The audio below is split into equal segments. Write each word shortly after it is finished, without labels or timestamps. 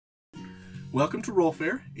Welcome to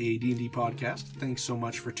Rollfair, a D&D podcast. Thanks so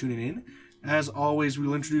much for tuning in. As always,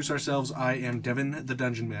 we'll introduce ourselves. I am Devin, the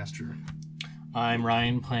Dungeon Master. I'm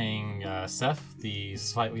Ryan, playing Seth, the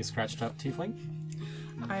slightly scratched-up tiefling.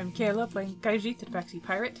 I'm Kayla, playing Kaiji, the Tabaxi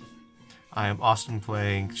Pirate. I am Austin,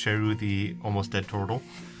 playing Sheru, the almost dead turtle.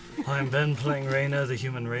 I'm Ben, playing Reyna, the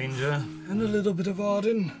human ranger, and a little bit of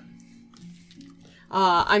Arden.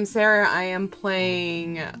 I'm Sarah. I am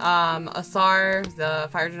playing Asar, the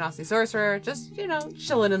Fire Genasi Sorcerer, just,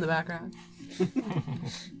 chilling in the background.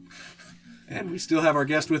 And we still have our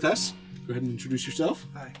guest with us. Go ahead and introduce yourself.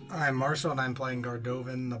 Hi, I'm Marshall, and I'm playing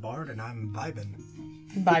Gardovan the Bard, and I'm vibin'.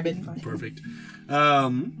 Perfect.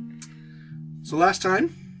 So last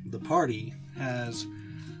time, the party has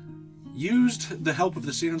used the help of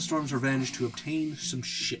the Sandstorm's Revenge to obtain some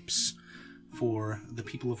ships for the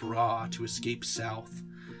people of Ra to escape south.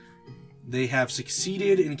 They have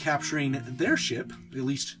succeeded in capturing their ship, at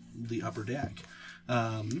least the upper deck.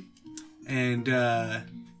 And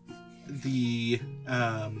the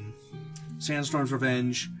Sandstorm's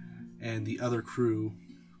Revenge and the other crew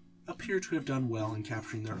appear to have done well in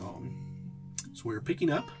capturing their own. So we're picking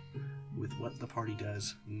up with what the party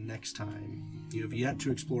does next time. You have yet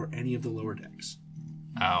to explore any of the lower decks.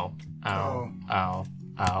 Ow, ow, ow,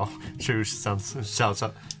 ow. Sheru shouts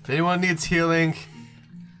out, if anyone needs healing,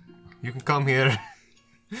 you can come here.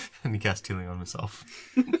 And he casts healing on himself.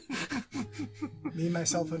 Me,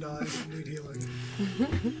 myself, and I need healing.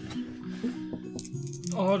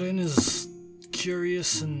 Arden is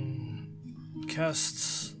curious and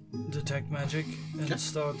casts Detect Magic and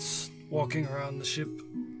starts walking around the ship.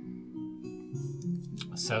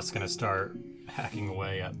 Seth's gonna start hacking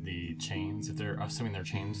away at the chains, if they're assuming they're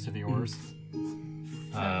chains to the oars.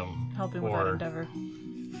 Helping with that endeavor.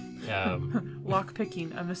 Lock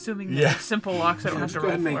picking. I'm assuming they're simple locks I don't have to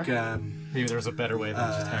roll for. Maybe there's a better way than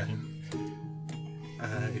just hacking.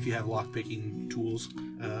 If you have lock picking tools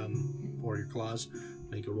or your claws,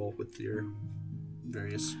 make a roll with your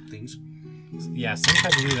various things. Yeah,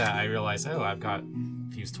 sometimes I do that, I realize, I've got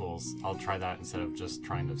fuse tools. I'll try that instead of just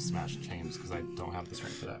trying to smash chains, because I don't have the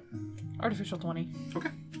strength for that. Artificial 20.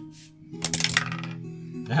 Okay.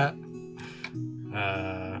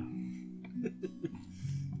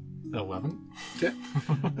 11. Okay.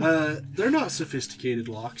 They're not sophisticated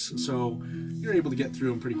locks, so you're able to get through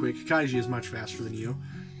them pretty quick. Kaiji is much faster than you.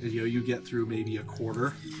 You get through maybe a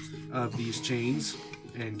quarter of these chains,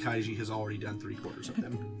 and Kaiji has already done 3/4 of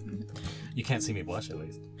them. You can't see me blush, at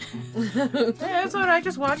least. Yeah, it's alright,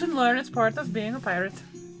 just watch and learn. It's part of being a pirate.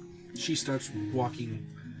 She starts walking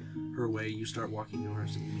her way. You start walking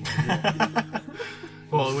yours.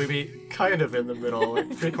 Well, we'd be kind of in the middle, like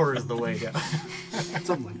 3/4 of the way down.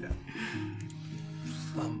 Something like that.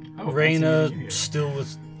 Reyna, still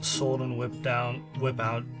with sword and whip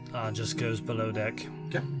out, just goes below deck.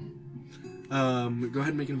 Okay. Go ahead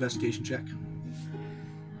and make an investigation check.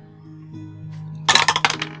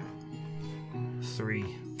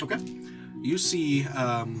 3. Okay. You see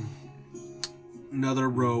another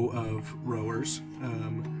row of rowers.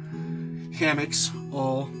 Hammocks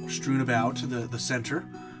all strewn about the center.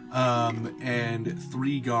 And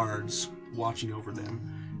 3 guards watching over them.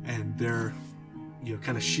 And they're,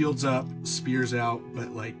 kind of shields up, spears out,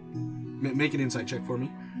 but make an insight check for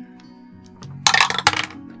me.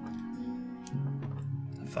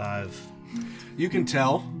 5. You can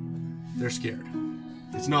tell they're scared.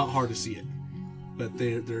 It's not hard to see it, but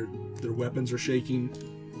their weapons are shaking,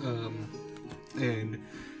 and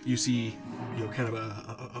you see kind of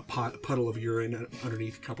a puddle of urine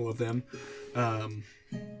underneath a couple of them,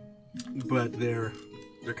 but they're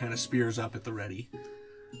kind of spears up at the ready.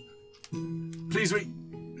 Please, we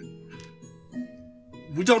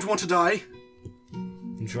don't want to die.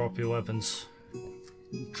 Drop your weapons.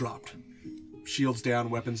 Dropped. Shields down,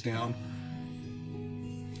 weapons down.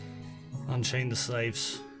 Unchain the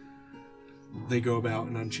slaves. They go about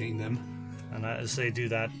and unchain them. And as they do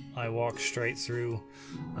that, I walk straight through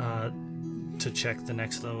to check the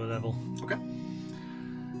next lower level. Okay.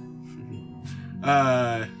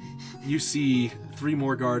 You see 3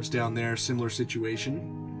 more guards down there, similar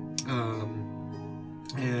situation.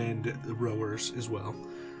 And the rowers as well.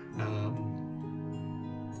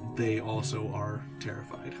 They also are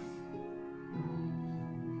terrified.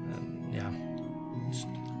 Just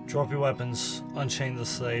drop your weapons, unchain the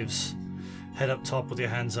slaves, head up top with your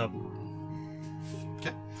hands up.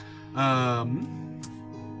 Okay.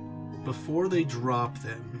 Before they drop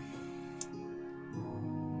them,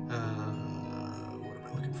 what am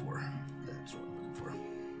I looking for? That's what I'm looking for.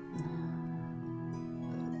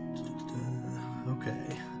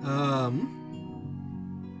 Okay.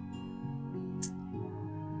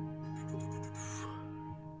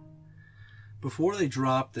 before they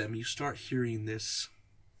drop them, you start hearing this,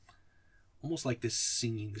 almost like this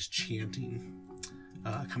singing, this chanting,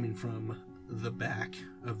 coming from the back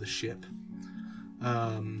of the ship.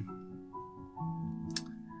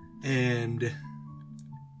 And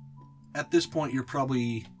at this point, you're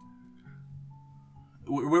probably...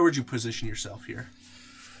 Where would you position yourself here?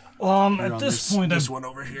 At this point, this one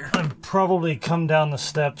over here. I've probably come down the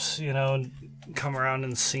steps, and come around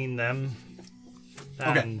and seen them.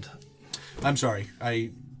 And Okay. I'm sorry,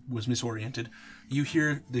 I was misoriented. You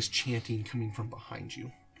hear this chanting coming from behind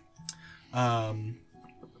you.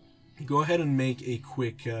 Go ahead and make a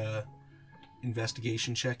quick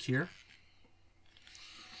investigation check here.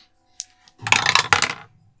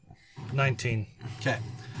 19. Okay.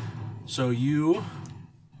 So you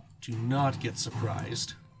do not get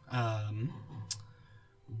surprised.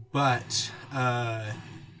 But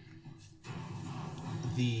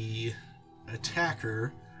the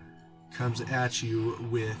attacker comes at you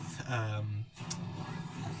with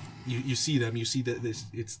you see them. You see that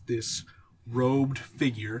it's this robed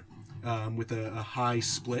figure with a high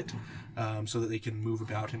split, so that they can move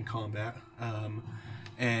about in combat,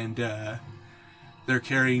 and they're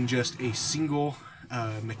carrying just a single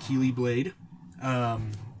Makili blade,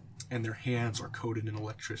 and their hands are coated in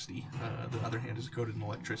electricity. The other hand is coated in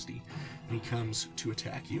electricity, and he comes to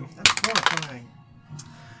attack you. That's horrifying.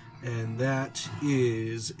 And that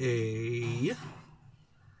is a...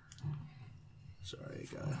 Sorry, I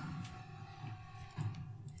gotta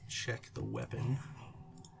check the weapon.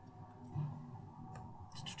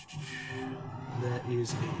 That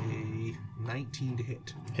is a 19 to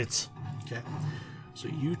hit. Hits. Okay. So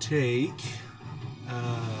you take...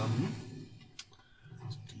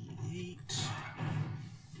 D8.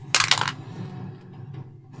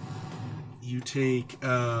 You take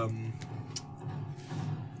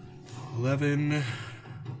 11,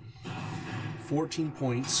 14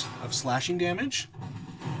 points of slashing damage,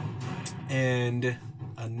 and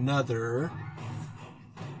another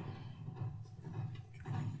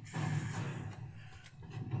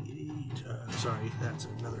sorry, that's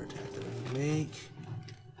another attack that I make.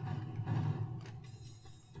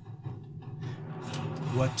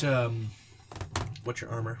 What's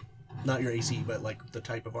your armor? Not your AC, but like the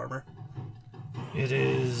type of armor. It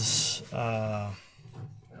is, oh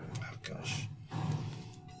gosh.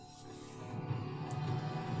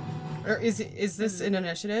 Or is this an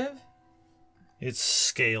initiative? It's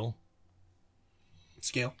scale.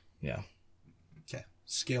 Scale? Yeah. Okay.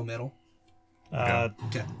 Scale metal.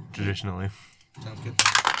 Okay. Traditionally. Sounds good.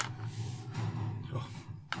 Oh,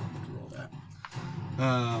 roll that.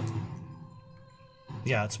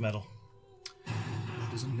 Yeah, it's metal.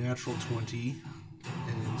 That is a natural 20.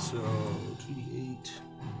 And so, 2d8.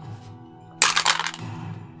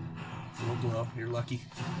 Oh, well, you're lucky.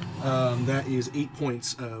 That is 8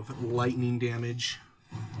 points of lightning damage.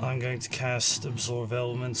 I'm going to cast Absorb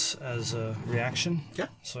Elements as a reaction. Okay.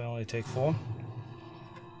 So I only take 4.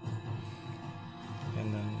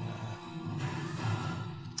 And then...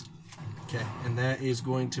 Okay, and that is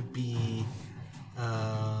going to be...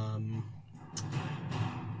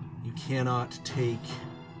 you cannot take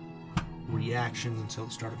reactions until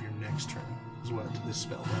the start of your next turn, is what this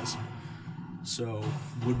spell does. So,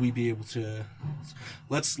 would we be able to...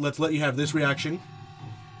 Let's let you have this reaction,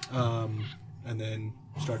 and then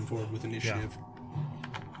starting forward with initiative.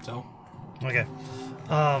 Yeah. So? Okay.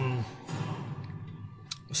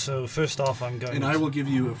 So first off, I'm going. And I will give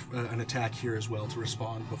you an attack here as well to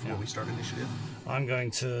respond before we start initiative. I'm going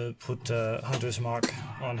to put Hunter's Mark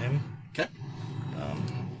on him. Okay.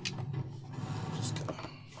 Just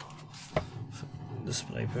for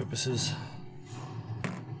display purposes.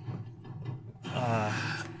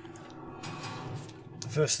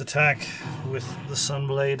 First attack with the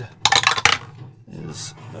Sunblade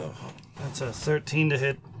is that's a 13 to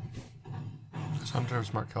hit. Does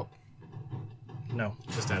Hunter's Mark help? No,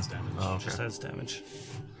 Just adds damage. Oh, okay. just adds damage.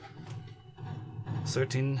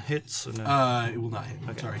 13 hits. Or no? It will not hit.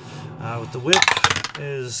 Okay. Sorry. With the whip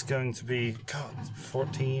is going to be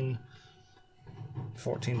 14.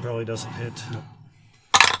 14 probably doesn't hit. Nope.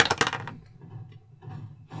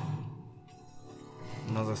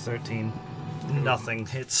 Another 13. Nothing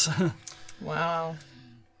hits. Wow.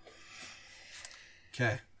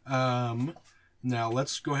 Okay. Now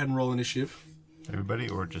let's go ahead and roll initiative. Everybody,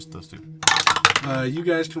 or just those two? You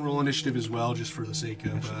guys can roll initiative as well, just for the sake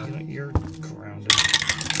of... You're grounded.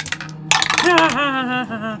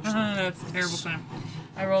 That's a terrible time.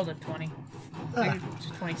 I rolled a 20. It's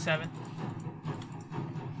 27.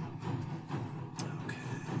 Okay,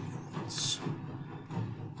 let's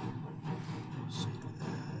say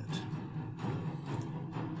that.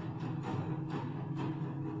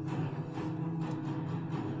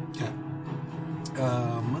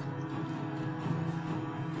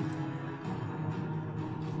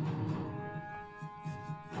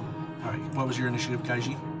 All right. What was your initiative,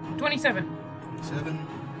 Kaiji? 27. 7.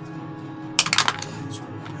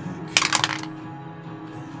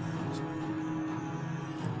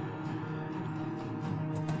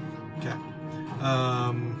 Okay.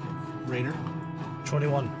 Rainer.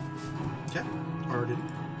 21. Okay. Arden.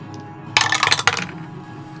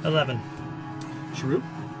 11. Sharu.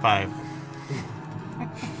 5.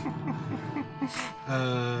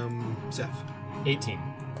 Zeph. 18.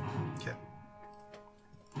 Okay.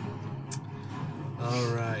 All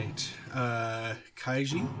right.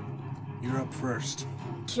 Kaiji, you're up first.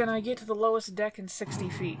 Can I get to the lowest deck in 60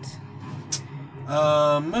 feet?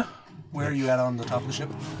 Where are you at on the top of the ship?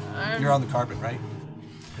 You're on the carpet, right?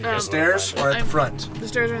 Stairs or at the I'm- front? The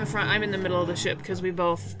stairs are in the front. I'm in the middle of the ship because we met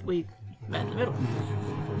in the middle.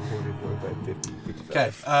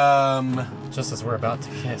 Okay. Just as we're about to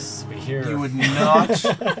kiss, we hear. You would not.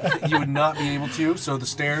 You would not be able to. So the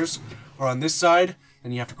stairs are on this side,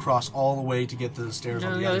 and you have to cross all the way to get to the stairs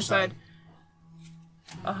on the other side.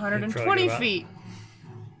 120 feet.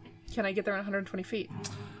 Can I get there in 120 feet?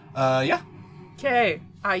 Yeah. Okay.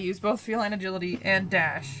 I use both feline agility and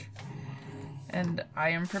dash. And I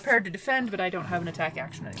am prepared to defend, but I don't have an attack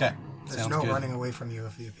action anymore. Okay. There's Sounds no good. running away from you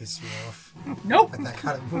if you piss you off. Nope. With that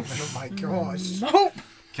kind of movement, oh my gosh. Nope.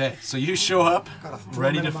 Okay, so you show up, Gotta throw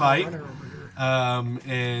ready him to in my fight, runner over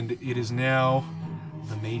here. and it is now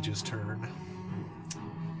the mage's turn.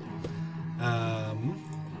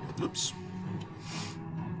 Oops.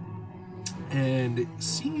 And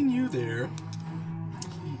seeing you there,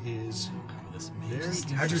 he is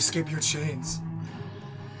very How'd you escape your chains?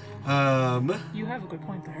 You have a good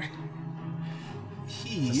point there.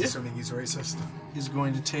 He Just assuming he's racist. is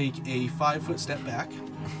going to take a 5-foot step back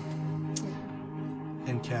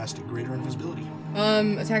and cast Greater Invisibility.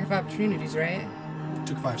 Attack of opportunities, right?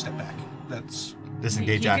 Took a 5-step back. That's...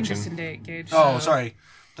 Disengage he action. Can disengage. Oh, so- sorry.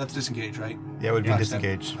 That's disengage, right? Yeah, it would be 5-step.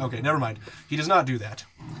 disengage. Okay, never mind. He does not do that.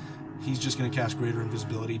 He's just going to cast Greater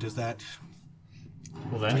Invisibility. Does that...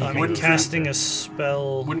 Well, then he I can mean, move. casting a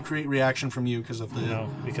spell. Wouldn't create reaction from you because of the No,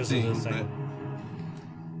 because thing, of the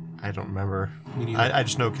thing. I don't remember. Me neither. I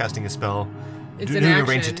just know casting a spell. It's Doing an a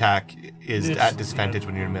ranged action. attack is It's- at disadvantage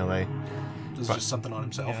when you're in melee. But this is just something on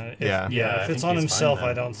himself. Yeah, Yeah. I if it's think on he's himself, fine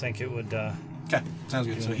I then. don't think it would. Okay, sounds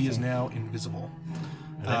good. So he is now invisible.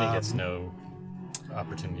 And then he gets no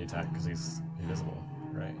opportunity attack because he's invisible,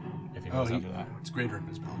 right? If he moves after that. It's Greater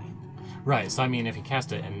Invisibility. Right, so I mean, if he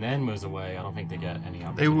cast it and then moves away, I don't think they get any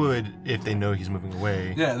opportunity. They would if they know he's moving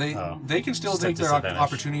away. Yeah, Oh. they can still Just a take their disadvantage.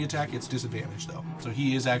 opportunity attack. It's disadvantage, though. So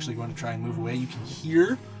he is actually going to try and move away. You can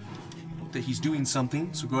hear that he's doing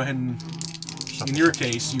something, so go ahead and, in your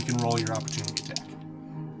case, you can roll your opportunity attack.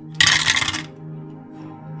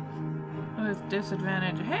 With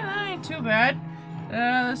disadvantage. Hey, that ain't too bad.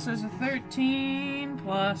 This is a 13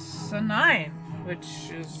 plus a 9,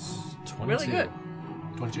 which is 22. really good.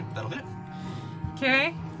 22, that'll hit.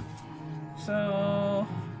 Okay. So,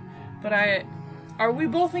 but are we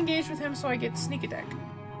both engaged with him? So I get sneak attack.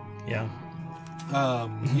 Yeah.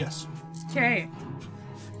 Yes. Okay.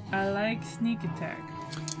 I like sneak attack.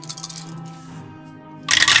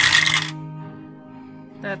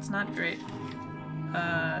 That's not great.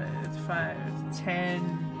 It's 5,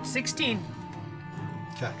 10, 16.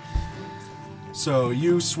 Okay. So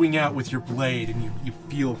you swing out with your blade and you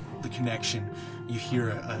feel the connection. You hear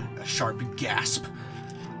a sharp gasp.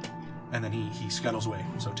 And then he scuttles away.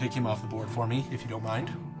 So take him off the board for me, if you don't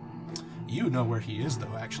mind. You know where he is,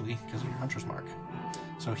 though, actually, because of your hunter's mark.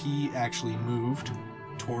 So he actually moved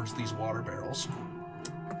towards these water barrels.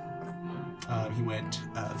 He went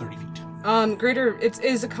 30 feet. Greater. It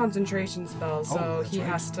is a concentration spell, so Oh, that's he right.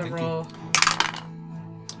 has to Thank you. roll.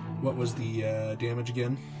 What was the damage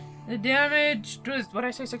again? The damage was, what did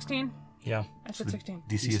I say, 16? Yeah. I said 16.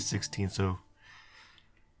 DC is 16, so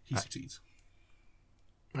He succeeds.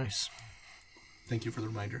 nice. Thank you for the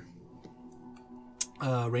reminder.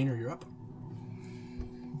 Rainer, you're up.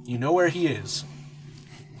 You know where he is.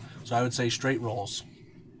 So I would say straight rolls.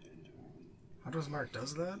 Hunter's Mark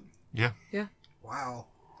does that? Yeah, Yeah. Wow.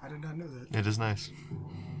 I did not know that. it is nice.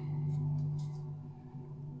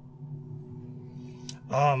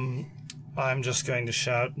 I'm just going to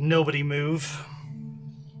shout, "Nobody move!"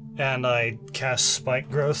 And I cast Spike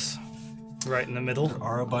Growth right in the middle.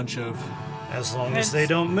 Are a bunch of... As long as they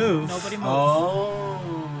don't move. Nobody move.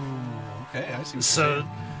 Oh. Okay, I see what you're So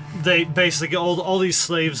saying. they basically all these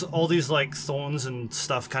slaves, all these like thorns and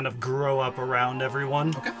stuff, kind of grow up around everyone.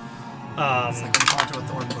 Okay. It's like when you fall into a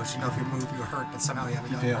thorn bush. You know, if you move, you hurt, but somehow you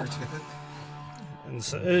haven't gotten failed. hurt. And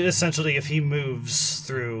so, essentially, if he moves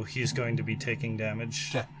through, he's going to be taking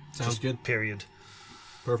damage. Okay, sounds good. Period.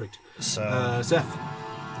 Perfect. So, Seth.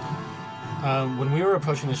 When we were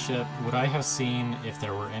approaching the ship, would I have seen if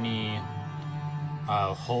there were any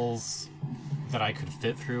holes that I could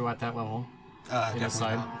fit through at that level?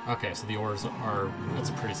 Definitely not. Okay, so the oars are... It's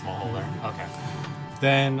a pretty small hole there. Okay.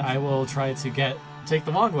 Then I will try to take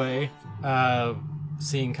the long way.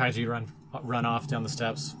 Seeing Kaiji run off down the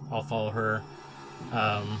steps, I'll follow her.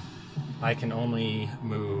 I can only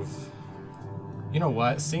move... You know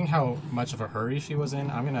what? Seeing how much of a hurry she was in,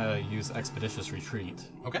 I'm going to use Expeditious Retreat.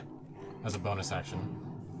 Okay. As a bonus action.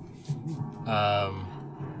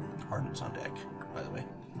 Harden's on deck, by the way.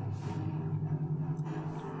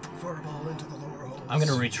 Fireball into the lower holes. I'm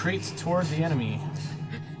going to retreat toward the enemy.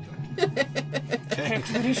 Okay.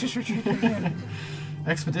 Expeditious retreat again.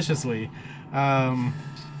 Expeditiously.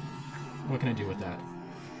 What can I do with that?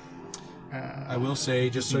 I will say,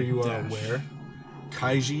 just so you are aware,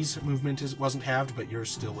 Kaiji's movement wasn't halved, but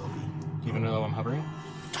yours still will be. Even though I'm hovering?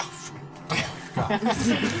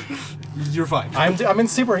 You're fine. I'm in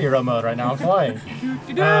superhero mode right now. I'm flying.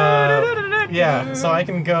 Yeah, so I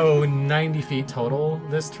can go 90 feet total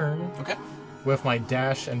this turn. Okay. With my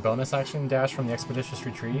dash and bonus action dash from the Expeditious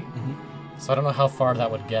Retreat. Mm-hmm. So I don't know how far that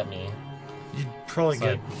would get me. you'd probably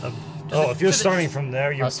So get... if you're starting from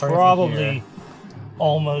there, you're starting from probably here.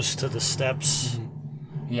 almost to the steps.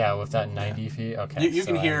 Yeah, with that 90 feet. Okay. You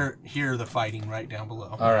can so hear the fighting right down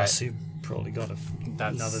below. All right. So you probably got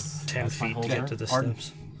another 10 that's my feet whole to get turn. to the Arden.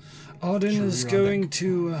 steps. Arden is you're on going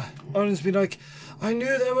to... Arden's be like, I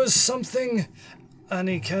knew there was something... And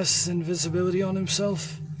he casts invisibility on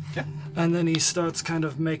himself. Okay. And then he starts kind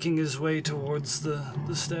of making his way towards the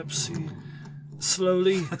steps. He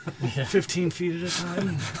slowly, 15 feet at a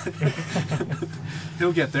time.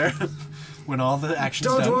 He'll get there when all the action's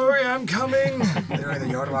Don't done. worry, I'm coming. They're in the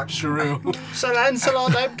yard walk. Shrew. Sir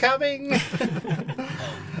Lancelot, I'm coming.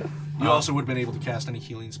 You also would have been able to cast any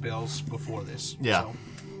healing spells before this. Yeah.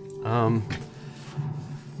 So.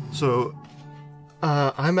 So,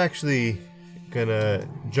 I'm actually gonna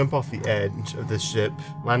jump off the edge of this ship,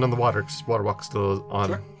 land on the water, because water walk's still on.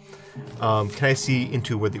 Sure. Can I see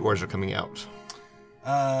into where the oars are coming out?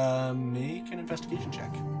 Make an investigation check.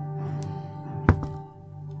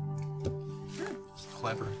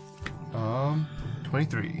 Clever.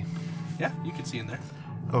 23. Yeah, you can see in there.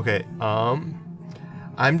 Okay,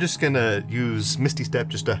 I'm just gonna use Misty Step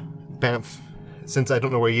just to bamf. Since I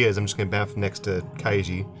don't know where he is, I'm just gonna bamf next to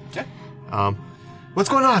Kaiji. Okay. What's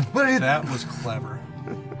going on? What are you... That was clever.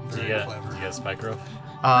 Do you Very get, clever. do you get spike growth?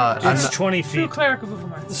 I'm It's not- 20 True feet. cleric of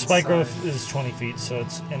Ubermark. The spike growth is 20 feet, so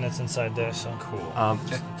it's inside there. So Cool.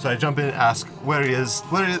 So I jump in and ask where he is.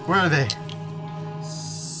 Where are they?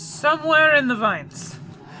 Somewhere in the vines.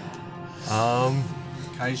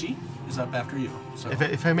 Kaiji is up after you. So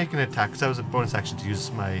If I make an attack, because that was a bonus action to use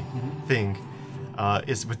my thing,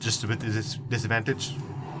 is with this disadvantage,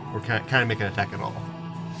 or can I make an attack at all?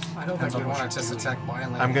 I don't think you want to just attack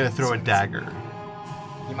violently. I'm gonna throw a dagger.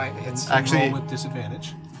 You might hit. Actually- roll with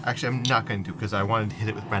disadvantage. Actually, I'm not going to, because I wanted to hit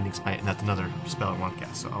it with Branding Smite, and that's another spell I want to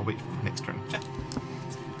cast, so I'll wait for the next turn.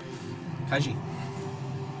 Kaiji.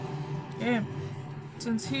 Yeah.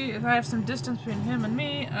 Since if I have some distance between him and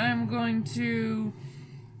me, I'm going to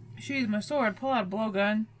sheathe my sword, pull out a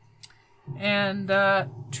blowgun, and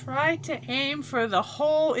try to aim for the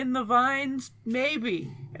hole in the vines,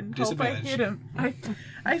 maybe, and hope I Disadvantage. hit him.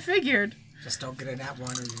 I figured. Just don't get in that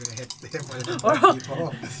one, or you're gonna hit him with the Oh.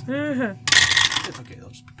 people. It's okay, they'll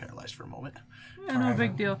just be paralyzed for a moment. Yeah, no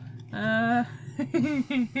big deal.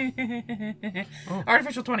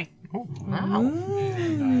 Artificial 20.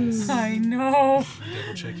 Nice. I know.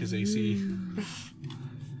 Double check his AC.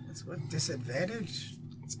 That's what disadvantage.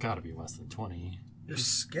 It's got to be less than 20. You're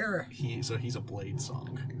scary. He's a blade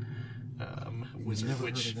song. Wizard, Never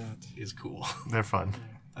which heard of that. is cool. They're fun.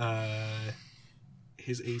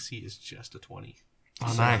 His AC is just a 20.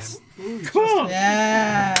 Oh, nice. Cool.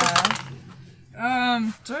 Yeah.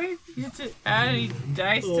 Do I get to add any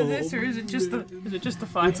dice to this, or is it just the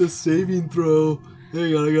 5? saving throw.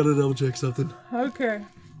 Hang on, I gotta double check something. Okay.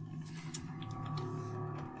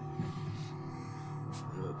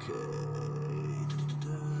 Okay.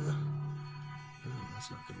 That's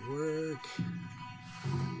not gonna work.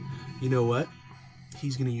 You know what?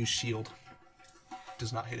 He's gonna use shield.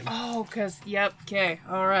 Does not hit him. Oh, okay,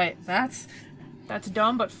 alright. That's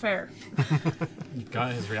dumb but fair. You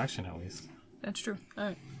got his reaction at least. That's true.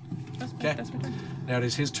 Alright. Okay. That's my turn. Now it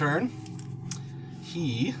is his turn.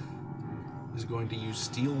 He is going to use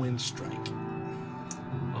Steel Wind Strike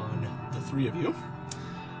on the three of you.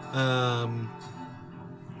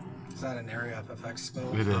 Is that an area of effects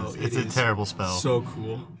spell? It is. Oh, It's a terrible spell. So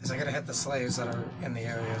cool. Is it gonna hit the slaves that are in the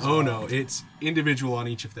area as Oh well? no, it's individual on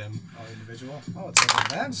each of them. Oh, individual? Oh, it's like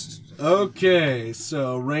advanced. Okay,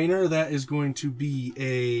 so Rainer, that is going to be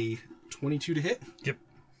a 22 to hit. Yep.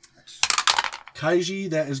 Kaiji,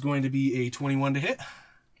 that is going to be a 21 to hit.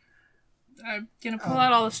 I'm gonna pull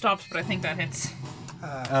out all the stops, but I think that hits.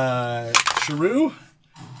 Sharu,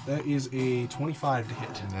 that is a 25 to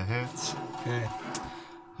hit. That hits. Okay.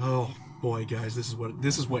 Oh boy, guys, this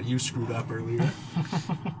is what you screwed up earlier.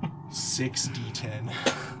 6d10.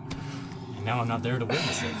 And now I'm not there to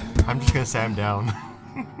witness it. I'm just gonna say I'm down.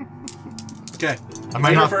 Okay. I might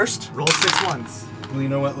Rainer not first. Roll 6 once. Well, you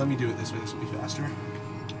know what? Let me do it this way. This will be faster.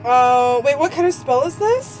 Oh, wait, what kind of spell is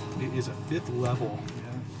this? It is a 5th level.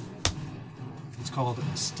 It's called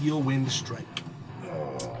Steel Wind Strike. I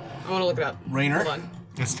want to look it up. Rainer. Hold on.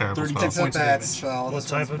 It's terrible 32 spell. It's a points of bad damage. spell. What This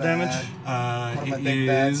type one's of damage? bad. One of my It big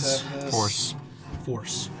bads is of this. Force.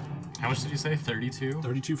 force. How much did you say? 32?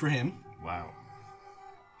 32 for him. Wow.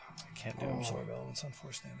 I can't do absorb elements on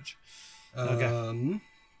force damage. Okay.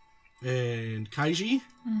 And Kaiji.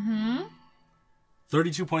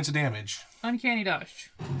 32 points of damage. Uncanny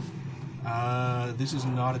dodge. This is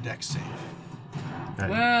not a dex save. Right.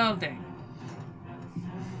 Well, dang.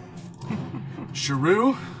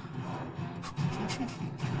 Sharu.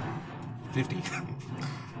 50.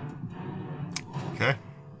 Okay.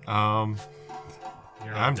 You're I'm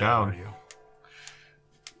not dead, down. are you?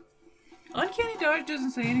 Uncanny dodge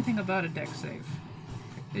doesn't say anything about a dex save.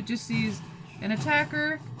 It just sees an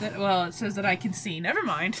attacker that, well, it says that I can see. Never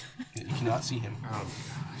mind. You cannot see him.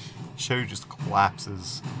 Show just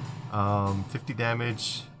collapses. 50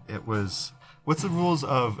 damage. It was. What's the rules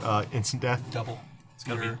of instant death? Double. It's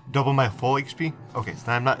gonna be Double my full HP? Okay,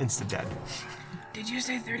 so I'm not instant dead. Did you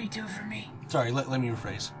say 32 for me? Sorry, let me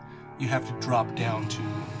rephrase. You have to drop down to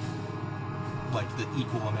like the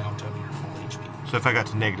equal amount of your full HP. So if I got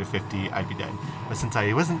to negative 50, I'd be dead. But since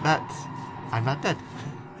I wasn't that, I'm not dead.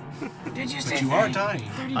 Did you say But you are dying.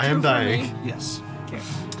 32 I am for dying. me? Yes. Okay.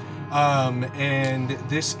 And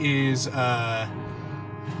this is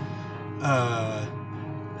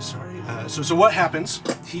so what happens?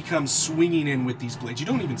 He comes swinging in with these blades. You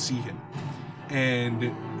don't even see him,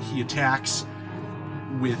 and he attacks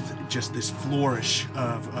with just this flourish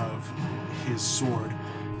of his sword,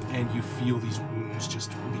 and you feel these wounds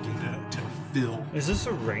just begin to fill. Is this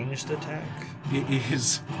a ranged attack? It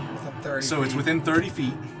is Within 30 so it's feet. within 30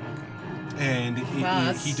 feet, and Wow,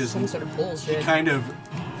 that's he does some sort of bullshit. He kind of.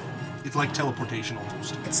 It's like teleportation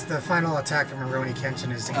almost. It's the final attack from Rurouni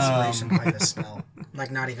Kenshin is the inspiration behind this spell. Like,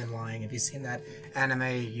 not even lying. If you've seen that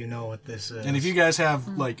anime, you know what this is. And if you guys have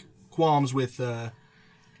like qualms with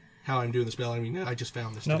how I'm doing the spell, I mean, I just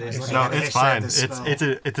found this No, today. it's- No, Yeah, they it's said fine. this It's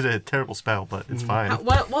spell. it's a terrible spell, but it's fine.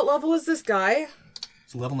 What level is this guy?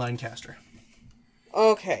 It's a level 9 caster.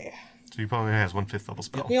 Okay. So he probably has 1/5 level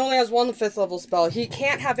spell. He only has one 5th level spell. He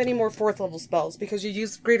can't have any more 4th level spells because you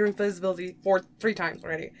used greater invisibility 3 times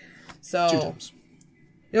already. So 2 times.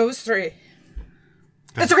 No, it was 3.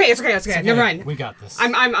 It's okay. Never mind. We got this.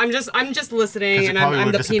 I'm just listening, Because it and probably I'm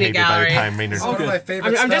would the have peanut dissipated by the gallery. time Raynor. It's one of Okay. my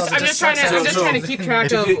favorite I'm spells. just trying to keep track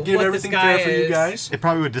To of give what this everything guy fair for you is. guys, It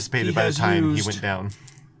probably would have dissipated He by the has time he used- went down.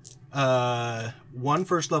 1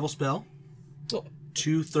 first level spell, Well,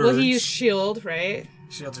 2 thirds. well, he used shield, right?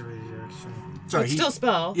 Shields are really good. Sorry, It's he- still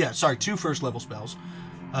spell. Yeah, sorry, 2 first level spells.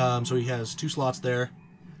 So he has 2 slots there.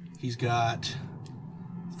 He's got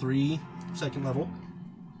 3 second level,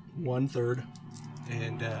 1 third,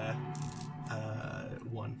 and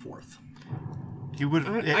 1 fourth. He would.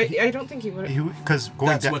 I don't think he would. Because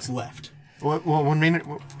going That's down. what's left. Well, when Raynor,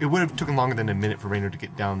 it would have taken longer than a minute for Raynor to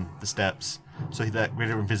get down the steps. So that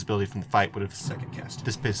greater invisibility from the fight would have Second cast.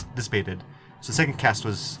 dissipated. So the second cast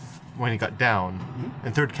was when he got down,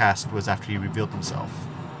 and third cast was after he revealed himself.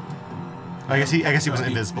 I guess he wasn't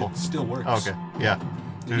invisible. It still works. Oh, okay, yeah.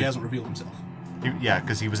 He hasn't revealed himself. Yeah,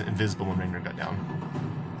 because he wasn't invisible when Raynor got down.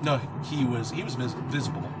 No, he was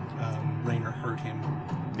visible. Raynor hurt him.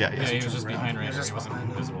 Yeah, yeah, yeah. he was turned just around. behind Raynor. just He wasn't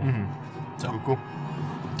behind him. invisible. So Cool.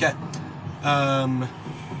 okay.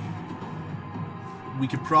 We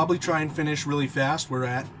could probably try and finish really fast. We're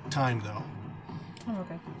at time though. Oh,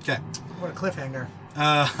 okay. Okay. What a cliffhanger.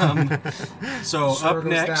 So Sword up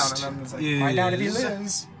goes next down, and then it's like, is find out if he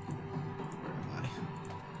lives.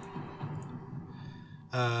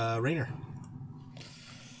 Raynor.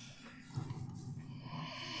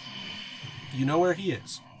 You know where he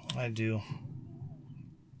is. I do.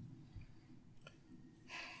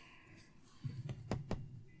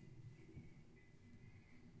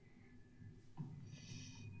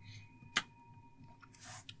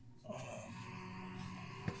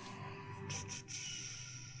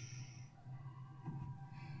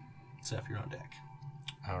 Seth, you're on deck.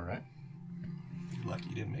 All right. You're lucky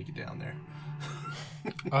you didn't make it down there.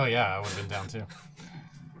 Oh yeah, I would have been down too.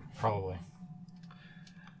 Probably.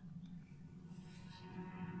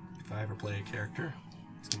 If I ever play a character,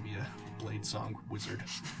 it's gonna be a Blade Song wizard.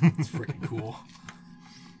 It's freaking cool.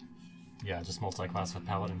 Yeah, just multi-class with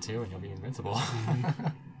Paladin too, and you'll be invincible.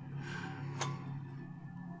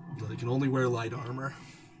 They can only wear light armor,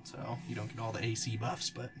 so you don't get all the AC buffs,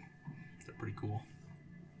 but they're pretty cool.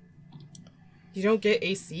 You don't get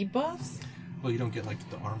AC buffs? Well, you don't get like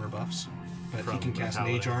the armor buffs, but From he can the cast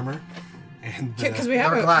Paladin. mage armor, and Because we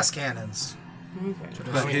have Or a... glass cannons.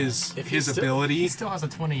 but his If his he ability still has a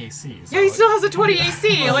 20 AC. So Yeah, he still has a 20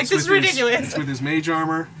 AC. well, like, it's this is with ridiculous. It's with his mage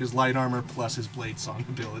armor, his light armor, plus his Blade Song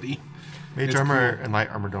ability. Mage It's armor cool. and light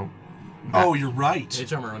armor don't. Oh, you're right.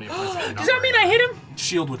 Mage armor only applies if you're not Does that mean wearing I hit him?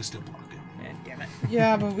 Shield would have still blocked it. Man, damn it.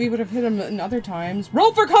 Yeah, but we would have hit him in other times.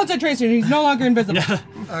 Roll for concentration. He's no longer invisible.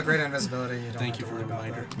 Great invisibility. You don't Thank have you to for worry the about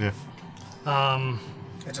reminder. Yeah.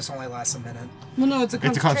 that. It just only lasts a minute. Well, no, it's a concentration,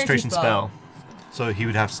 It's a concentration spell. So he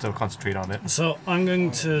would have to still concentrate on it. So I'm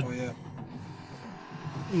going to Oh yeah.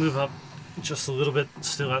 move up just a little bit,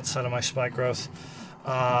 still outside of my spike growth.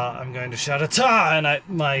 I'm going to shout "Ata!" and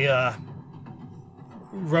my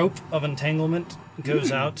rope of entanglement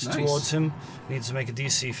goes out nice. towards him. Needs to make a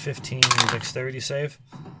DC 15 dexterity save.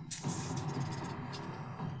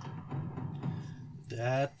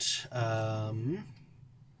 That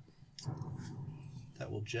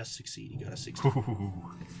that will just succeed. You got a 16.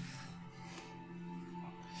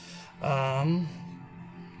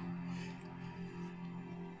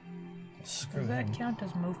 Screw Does that him. count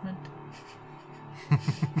as movement?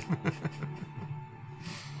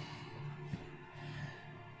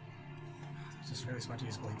 It's just really smart to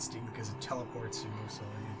use Blade Steam because it teleports you, so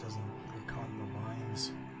it doesn't get caught in the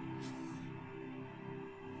lines.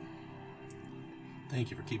 Thank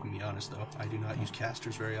you for keeping me honest, though. I do not use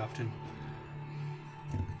casters very often.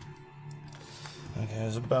 Okay,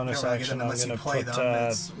 as a bonus Never like it action, I'm unless going you to play put them.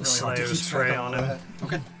 It's really hard to Slayer's keep track Spray of on all him. that.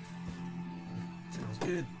 Okay. Sounds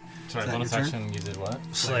good. Sorry, Is that bonus your turn? action, you did what?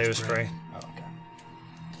 Slayer's Spray. Spray. Oh, okay.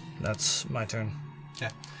 That's my turn. Okay.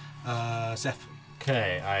 Seth.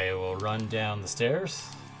 Okay, I will run down the stairs.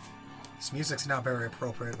 This music's not very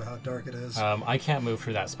appropriate with how dark it is. I can't move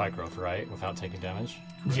through that spike growth, right? Without taking damage?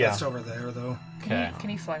 Yeah. It's over there, though. Okay. Can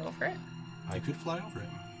he fly over it? I could fly over it.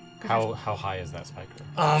 How high is that spike growth?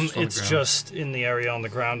 Just on the It's ground. just in the area on the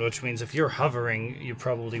ground, which means if you're hovering, you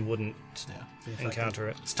probably wouldn't Yeah. encounter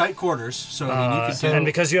it. It's tight quarters, so I mean, you could And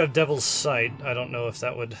because you have Devil's Sight, I don't know if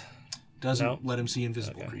that would... doesn't No. let him see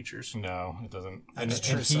invisible Okay. creatures. No, it doesn't. That's And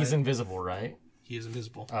true he's sight. invisible, right? He is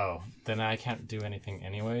invisible. Oh, then I can't do anything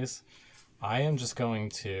anyways. I am just going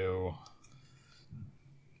to...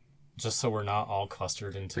 Just so we're not all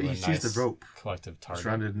clustered into But a you use nice the rope. collective target.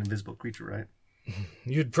 Surrounded an invisible creature, right?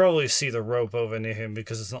 You'd probably see the rope over near him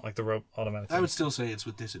because it's not like the rope automatically... I would still say it's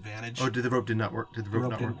with disadvantage. Oh, did the rope not work? Did the rope,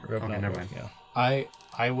 Rope not didn't- work? Rope Okay, not never work, mind. yeah.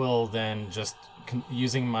 I will then just,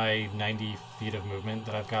 using my 90 feet of movement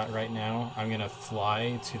that I've got right now, I'm going to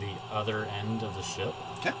fly to the other end of the ship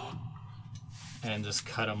Okay. and just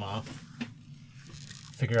cut him off.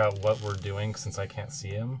 Figure out what we're doing since I can't see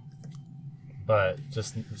him. But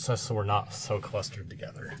just so we're not so clustered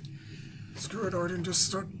together. Screw it, Arden. Just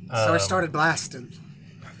started blasting.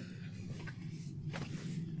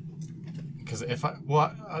 Because if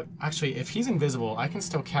actually, if he's invisible, I can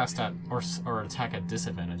still cast at or attack at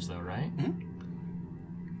disadvantage, though, right?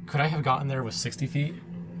 Mm-hmm. Could I have gotten there with 60 feet?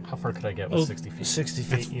 How far could I get with 60 feet? 60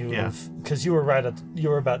 feet, It's- you yeah. because you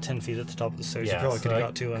were about 10 feet at the top of the stairs. You probably could have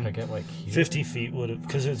got to Could I him. get like here? 50 feet would have,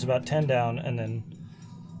 because it's about 10 down, and then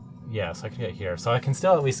Yeah, so I can get here. So I can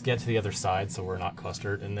still at least get to the other side, so we're not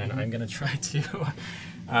clustered. And then I'm gonna try to,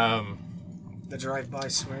 The drive-by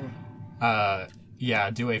swing.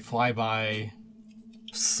 do a flyby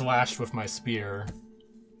slash with my spear,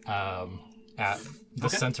 at the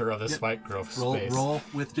center of this spike growth space. Roll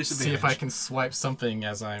with disadvantage. See if I can swipe something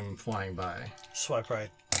as I'm flying by. swipe right.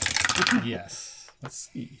 Yes. Let's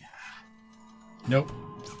see. Nope.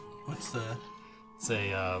 What's the... It's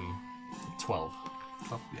a 12.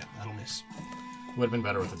 Oh, yeah, that'll miss. Would have been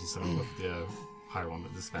better with the higher one,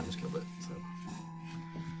 but the Spanish killed it. So.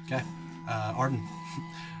 Okay. Arden.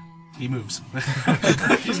 He moves.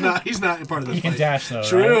 he's not part of this You can fight. dash though,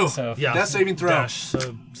 True. right? So Yeah. Death saving throw. Dash,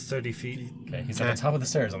 so 30 feet. okay, he's at the top of the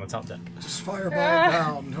stairs on the top deck. Just fireball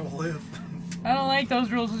down. He'll live. I don't like those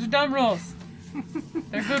rules. Those are dumb rules.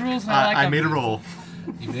 They're good rules, and I like I them. made a roll.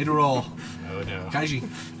 You made a roll. Oh no. Kaiji.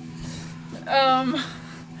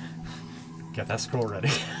 Get that scroll ready.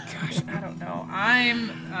 Gosh, I don't know.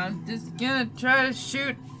 I'm just gonna try to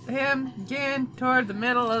shoot him again toward the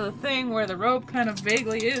middle of the thing where the rope kind of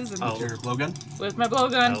vaguely is, and With your blowgun? with my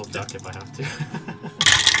blowgun, I'll duck if I have to.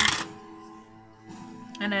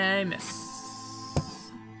 and I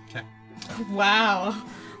miss. Okay. Wow.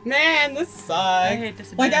 Man, this sucks. I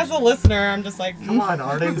hate Like, as a listener, I'm just like, Come on,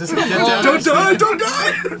 Arden, just get down. Don't die! Don't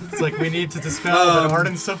die! It's like we need to dispel, but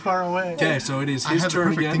Arden's so far away. Okay, so it is I his have the turn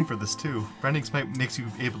perfect again. thing for this too. Branding Smite makes you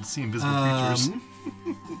able to see invisible creatures.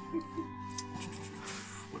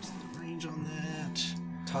 What's the range on that?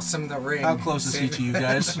 Toss him the ring. How close is he to you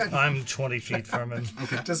guys? I'm 20 feet from him.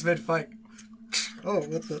 Just mid-fight. Oh,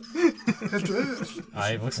 what the?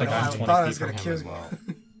 It looks like No, I I'm thought 20 I feet was from gonna him kill as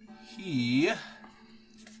you. well.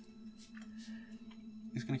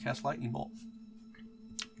 He's going to cast Lightning Bolt.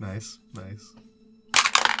 Nice, nice.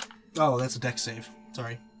 Oh, that's a dex save.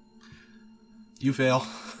 Sorry. You fail.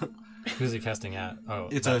 Who's he casting at? Oh,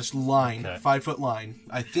 It's that- a line, okay. 5-foot line.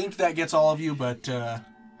 I think that gets all of you, but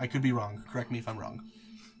I could be wrong. Correct me if I'm wrong.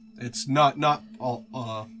 It's not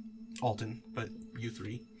Alton, but you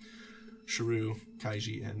three. Sharu,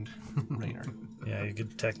 Kaiji, and Raynor. Yeah, you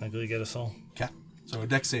could technically get us all. Okay. So a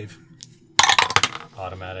dex save.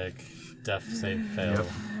 automatic death save fail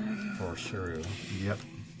for Shuru. Yep.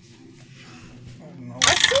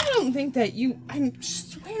 I still don't think that you. I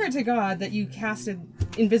swear to God that you casted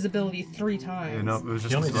invisibility 3 times. Yeah, no, it was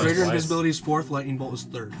just He only the did first- Greater twice. invisibility is 4th, lightning bolt is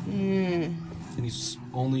 3rd. And he's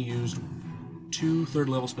only used 2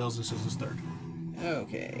 3rd-level spells. This is his 3rd.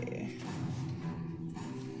 Okay.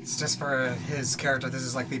 It's just for his character. This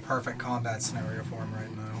is like the perfect combat scenario for him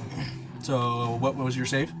right now. So what was your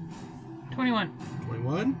save? 21.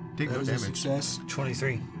 21. Take That no was a damage. success.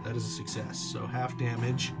 23. That is a success. So half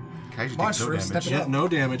damage. Kaiji Come on, takes no Shrew, damage. step it Yeah, up. no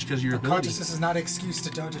damage because your ability. Consciousness is not an excuse to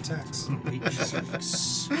dodge attacks.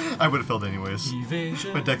 86. I would have failed anyways.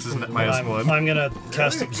 Evasion. My dex is minus I'm, 1. I'm gonna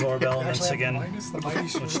cast Absorb Elements Actually, again, minus the mighty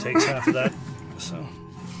which Shrew. takes half of that. So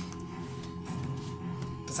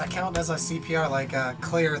Does that count as a CPR, like a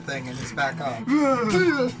clear thing and he's back up?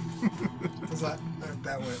 Does that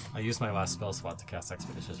way? I used my last spell slot to cast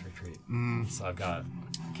Expeditious Retreat. So I've got.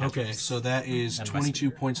 Okay, so that is And my 22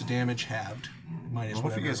 spear. points of damage halved. Minus Well, hopefully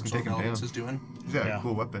whatever you guys can take him Absorb Elements down. is doing. He's got Yeah. a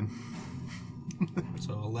cool weapon.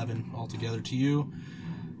 So 11 altogether to you.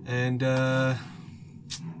 And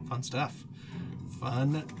fun stuff.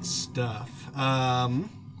 Fun stuff.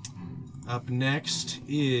 Up next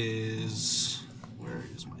is, where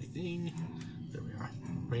is my thing? There we are.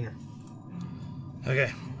 Raynor.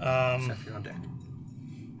 okay. Seth, you're on deck.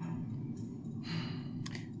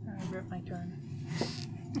 I ripped my turn.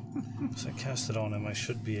 So I cast it on him. I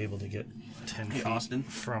should be able to get 10 Hey, feet Austin.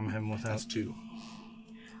 from him without. That's 2.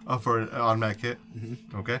 Oh, for an automatic hit?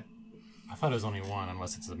 Mm-hmm. Okay. I thought it was only 1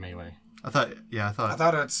 unless it's a melee. I thought I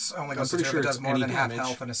thought it's only goes to pretty 2 sure if it does it's more any than half damage.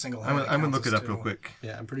 health in a single hit. I'm gonna look counts it as up real 2. quick.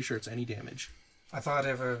 Yeah, I'm pretty sure it's any damage. I thought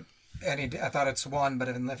I thought it's 1, but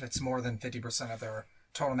if it's more than 50% of their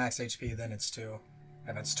total max HP, then it's 2.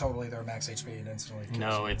 If it's totally their max HP, it instantly kills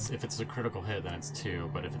No, you. if it's a critical hit, then it's 2.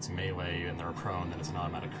 But if it's melee and they're prone, then it's an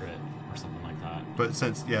automatic crit or something like that. But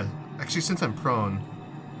since I'm prone,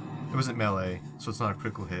 it wasn't melee, so it's not a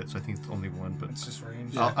critical hit, so I think it's only 1, but It's just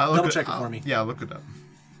range. Yeah. I'll Double look check it for me. Yeah, I'll look it up.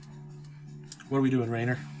 What are we doing,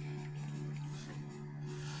 Raynor?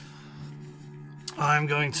 I'm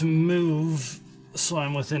going to move so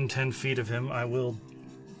I'm within 10 feet of him. I will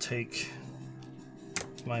take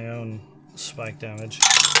my own spike damage.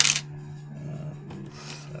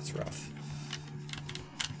 That's rough.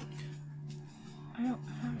 I don't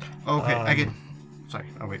have it. Okay, I get. Sorry,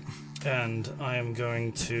 I'll wait. And I am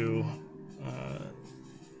going to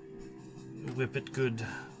whip it good.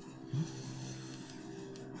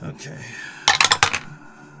 Okay.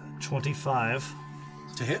 25.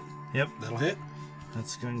 To hit? Yep. That'll hit.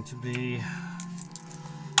 That's going to be.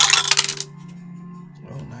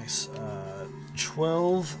 Oh, nice.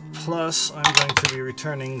 12 plus. I'm going to be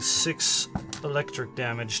returning 6 electric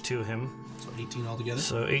damage to him. So 18 altogether.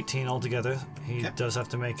 So 18 altogether. He Okay. does have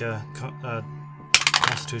to make a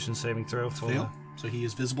Constitution saving throw for Fail. So he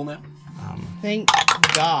is visible now. Thank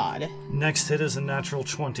God. next hit is a natural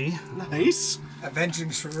 20. Nice. Avenging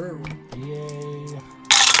Shrew. Yay!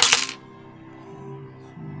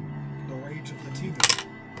 The rage of the tiger.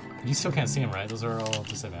 You still can't see him, right? Those are all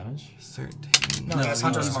disadvantage? 13. No, he has no,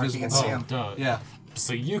 Hunter's he's Mark. You can visible. see Oh, him. duh. Yeah.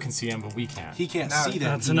 So you can see him, but we can't. He can't No, see that.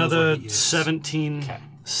 That's He knows where another he is. 17, Okay.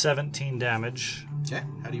 17 damage. Okay.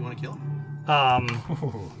 How do you want to kill him?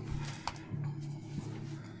 Ooh.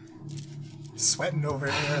 Sweating over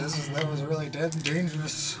here. That was really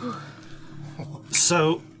dangerous.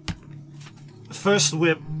 So, first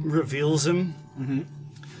whip reveals him.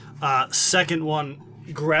 Second one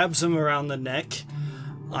grabs him around the neck,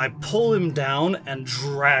 I pull him down and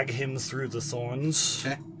drag him through the thorns.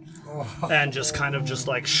 Okay. And just kind of just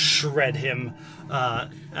like shred him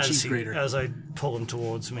as I pull him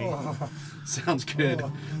towards me. Sounds good.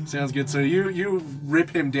 Sounds good. So you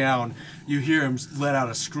rip him down. You hear him let out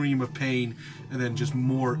a scream of pain, and then just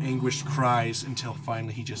more anguished cries until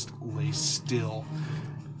finally he just lays still.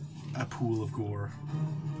 A pool of gore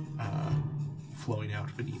flowing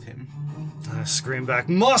out beneath him. I scream back,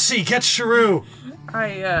 Mossy, get Shrew!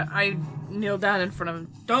 I kneel down in front of him.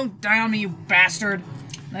 Don't die on me, you bastard!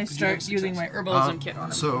 And I start using my herbalism kit on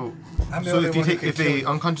him. So if a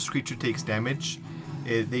unconscious creature takes damage,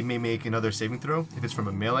 they may make another saving throw. If it's from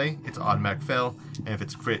a melee, it's automatic fail, and if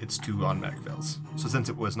it's crit, it's 2 automatic fails. So since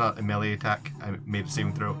it was not a melee attack, I made a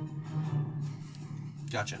saving throw.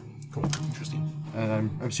 Gotcha. Cool. Interesting. And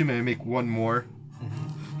I'm assuming I make one more.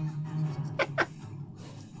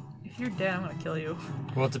 If you're dead, I'm gonna kill you.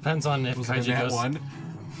 Well, it depends on if Kaiji goes. One.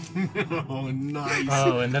 Oh, nice.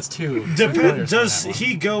 Oh, and that's 2. Does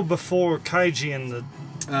he go before Kaiji in the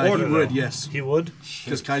order? He would, though? yes. He would?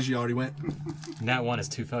 Because Kaiji already went. Nat 1 is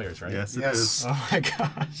 2 failures, right? Yes, it is. Oh my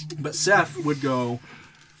gosh. But Seth would go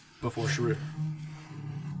before Shrew.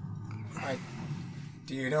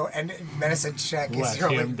 Do you know? And medicine check is Let your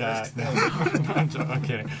him die. I'm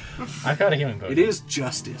kidding. I've got a healing potion. It is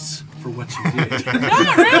justice for what you did.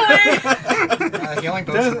 Not really! Healing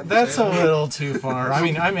potion. That's a little too far. I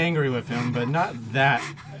mean, I'm angry with him, but not that.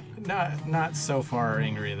 Not so far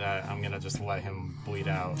angry that I'm gonna just let him bleed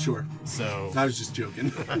out. Sure. So I was just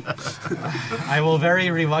joking. I will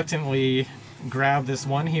very reluctantly grab this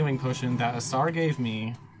one healing potion that Asar gave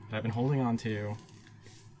me, that I've been holding on to,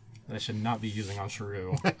 that I should not be using on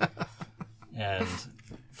Shrew, and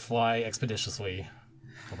fly expeditiously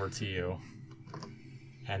over to you.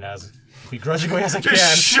 And as begrudgingly as I can,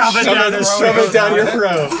 shove it down your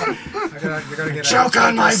throat. You're gonna get Choke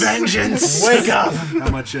on my vengeance! Wake up! How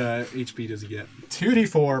much HP does he get?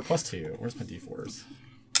 2d4 plus 2. Where's my d4s?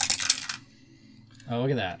 Oh,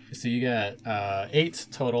 look at that. So you get 8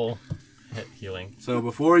 total hit healing. So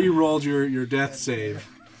before you rolled your death save,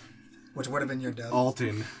 which would have been your death.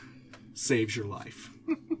 Alton saves your life.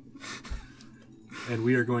 And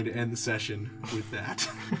we are going to end the session with that.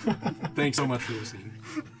 Thanks so much for listening.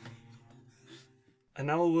 And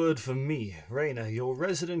now a word from me, Raina, your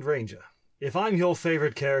resident ranger. If I'm your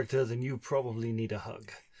favorite character, then you probably need a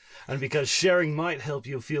hug. And because sharing might help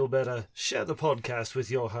you feel better, share the podcast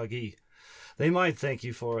with your huggy. They might thank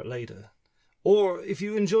you for it later. Or, if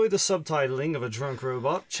you enjoy the subtitling of a drunk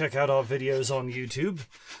robot, check out our videos on YouTube.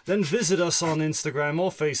 Then visit us on Instagram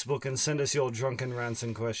or Facebook and send us your drunken rants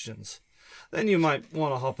and questions. Then you might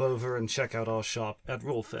want to hop over and check out our shop at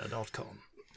rollfair.com.